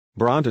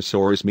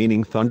Brontosaurus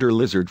meaning thunder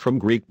lizard from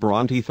Greek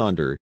bronti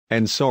thunder,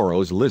 and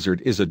sauros lizard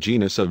is a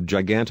genus of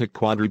gigantic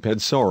quadruped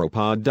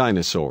sauropod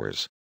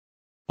dinosaurs.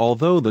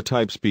 Although the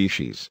type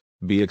species,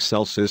 B.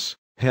 excelsus,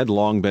 had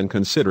long been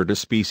considered a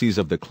species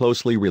of the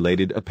closely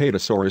related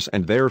Apatosaurus,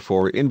 and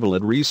therefore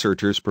invalid,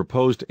 researchers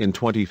proposed in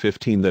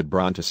 2015 that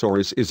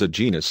Brontosaurus is a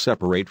genus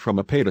separate from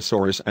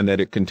Apatosaurus and that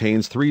it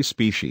contains three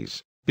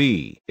species,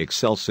 B.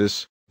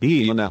 excelsus,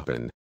 B.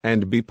 ionapen,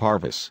 and B.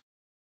 parvus.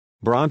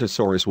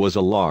 Brontosaurus was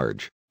a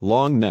large,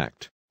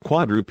 long-necked,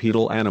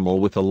 quadrupedal animal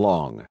with a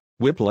long,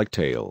 whip-like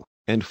tail,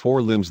 and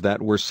forelimbs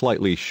that were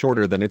slightly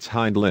shorter than its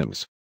hind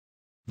limbs.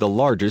 The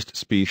largest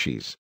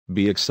species,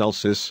 B.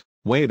 excelsus,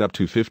 weighed up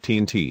to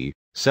 15 t,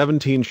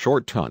 17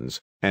 short tons,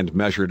 and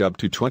measured up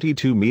to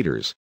 22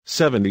 meters,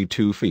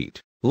 72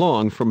 feet,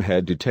 long from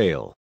head to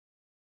tail.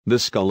 The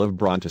skull of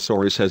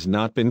Brontosaurus has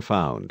not been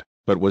found,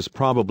 but was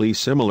probably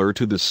similar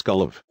to the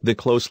skull of the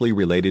closely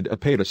related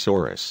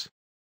Apatosaurus.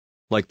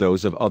 Like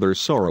those of other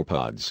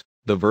sauropods,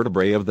 the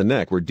vertebrae of the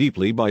neck were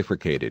deeply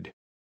bifurcated.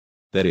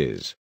 That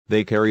is,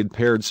 they carried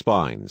paired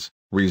spines,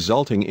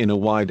 resulting in a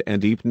wide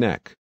and deep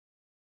neck.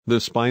 The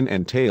spine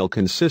and tail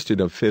consisted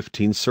of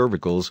 15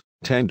 cervicals,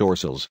 10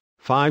 dorsals,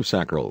 5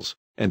 sacrals,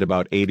 and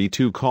about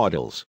 82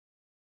 caudals.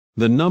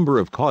 The number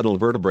of caudal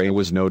vertebrae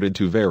was noted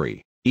to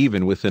vary,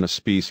 even within a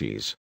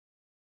species.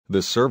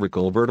 The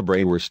cervical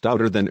vertebrae were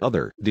stouter than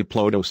other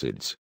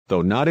diplodocids,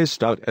 though not as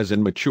stout as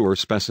in mature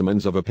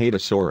specimens of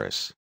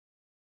Apatosaurus.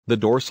 The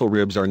dorsal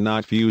ribs are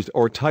not fused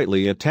or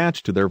tightly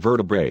attached to their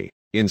vertebrae,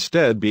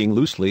 instead being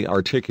loosely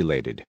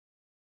articulated.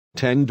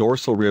 10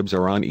 dorsal ribs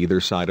are on either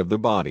side of the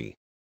body.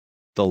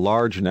 The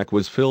large neck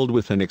was filled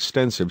with an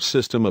extensive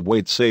system of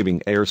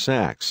weight-saving air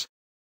sacs.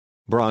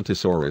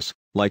 Brontosaurus,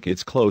 like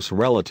its close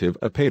relative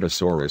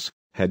Apatosaurus,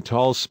 had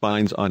tall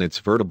spines on its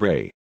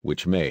vertebrae,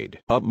 which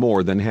made up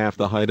more than half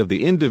the height of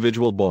the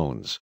individual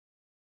bones.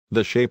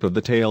 The shape of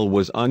the tail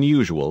was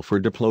unusual for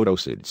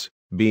diplodocids,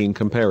 being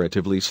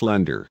comparatively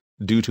slender,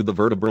 due to the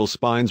vertebral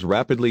spines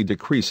rapidly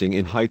decreasing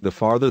in height the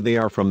farther they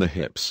are from the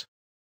hips.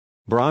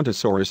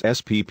 Brontosaurus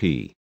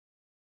spp.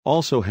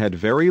 also had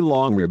very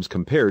long ribs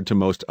compared to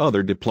most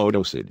other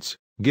diplodocids,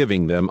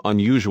 giving them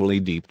unusually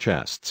deep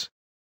chests.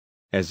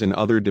 As in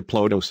other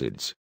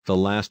diplodocids, the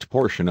last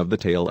portion of the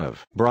tail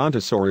of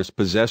Brontosaurus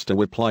possessed a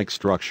whip-like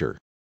structure.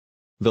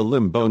 The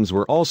limb bones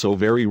were also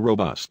very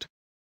robust.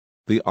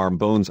 The arm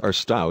bones are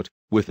stout,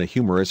 with a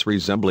humerus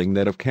resembling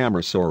that of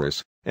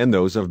Camarasaurus, and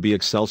those of B.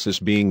 excelsus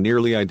being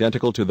nearly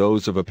identical to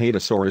those of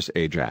Apatosaurus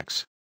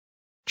ajax.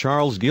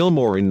 Charles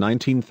Gilmore in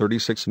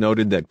 1936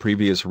 noted that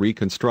previous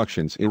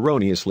reconstructions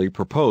erroneously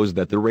proposed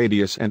that the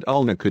radius and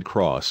ulna could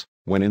cross,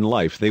 when in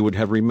life they would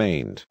have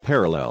remained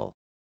parallel.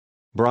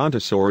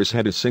 Brontosaurus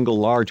had a single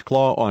large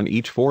claw on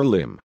each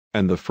forelimb,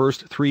 and the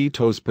first 3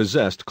 toes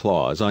possessed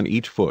claws on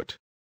each foot.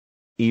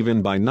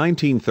 Even by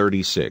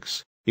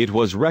 1936, it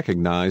was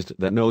recognized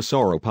that no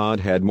sauropod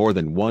had more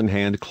than one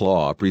hand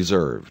claw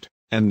preserved,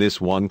 and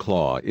this one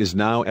claw is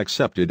now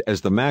accepted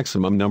as the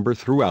maximum number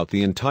throughout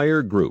the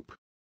entire group.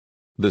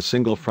 The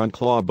single front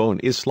claw bone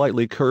is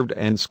slightly curved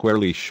and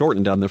squarely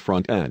shortened on the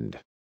front end.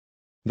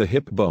 The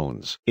hip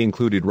bones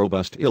included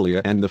robust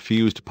ilia and the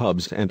fused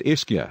pubs and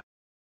ischia.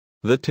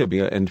 The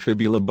tibia and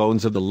fibula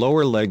bones of the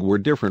lower leg were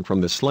different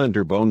from the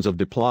slender bones of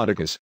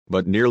Diplodocus,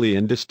 but nearly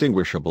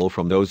indistinguishable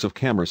from those of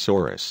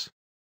Camarasaurus.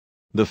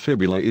 The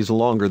fibula is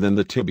longer than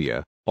the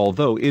tibia,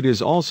 although it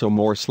is also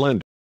more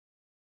slender.